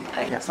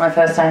It's my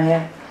first time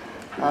here.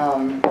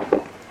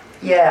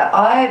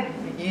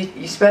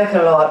 You spoke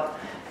a lot,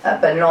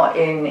 but not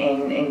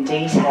in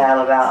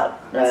detail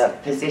about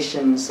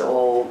positions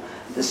or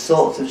the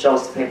sorts of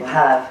jobs that people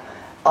have.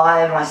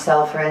 I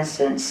myself, for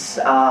instance,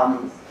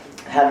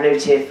 have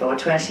lived here for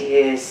 20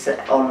 years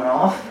on and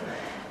off,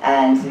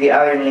 and the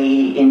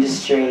only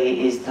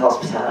industry is the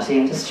hospitality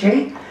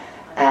industry.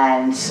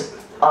 And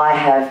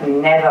I've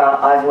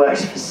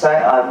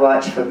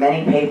worked for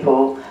many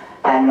people,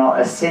 and not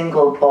a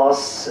single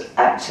boss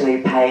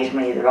actually paid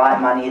me the right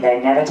money. They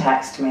never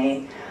taxed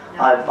me.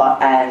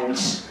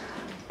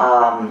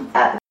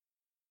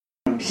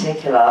 In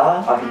particular,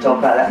 I can talk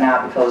about that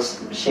now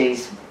because she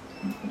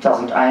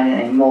doesn't own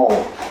it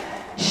anymore.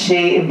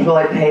 She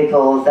employed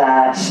people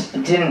that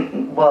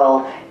didn't,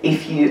 well,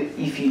 if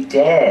you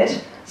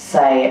dared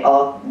say,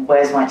 oh,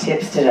 where's my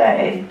tips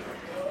today,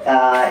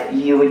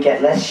 you would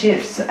get less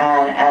shifts.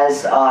 And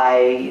as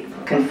I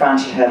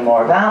confronted her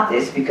more about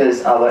this,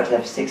 because I worked there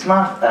for 6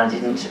 months and I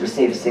didn't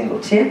receive a single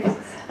tip,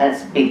 and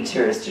it's a big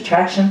tourist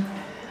attraction.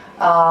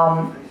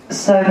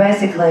 So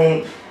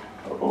basically,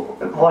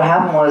 what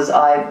happened was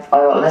I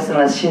got less and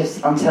less shifts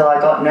until I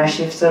got no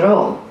shifts at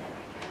all.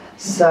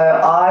 So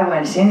I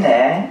went in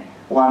there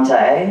one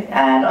day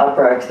and I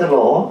broke the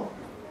law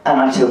and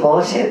I took all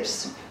the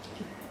tips.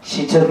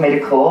 She took me to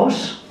court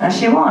and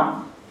she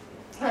won.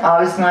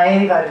 I was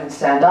naive, I didn't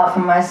stand up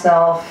for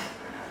myself.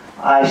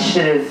 I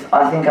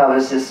think I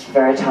was just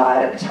very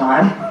tired at the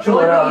time.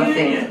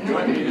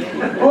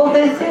 Well,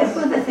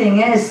 the thing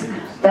is,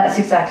 that's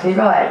exactly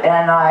right.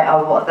 And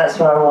that's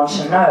what I want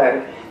to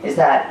know, is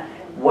that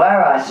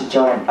were I to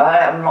join,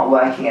 I'm not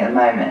working at the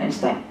moment, and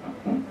thank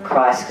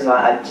Christ, because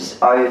I'm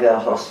just over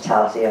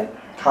hospitality, I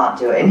can't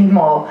do it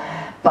anymore.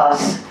 But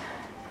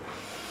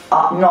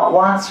not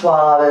once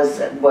while I was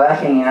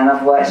working, and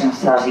I've worked in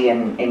hospitality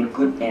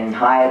in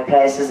higher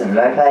places and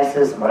low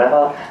places and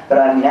whatever, but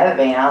I've never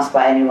been asked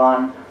by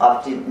anyone.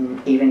 I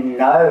didn't even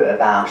know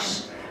about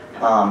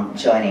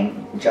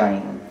joining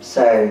them.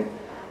 So,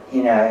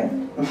 you know.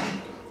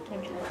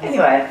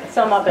 Anyway,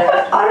 so my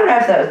bad. I don't know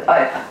if that was,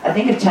 I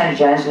think if Tony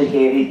Jones were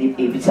here,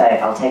 he would say,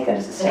 I'll take that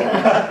as a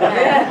statement.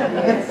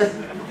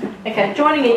 Okay, joining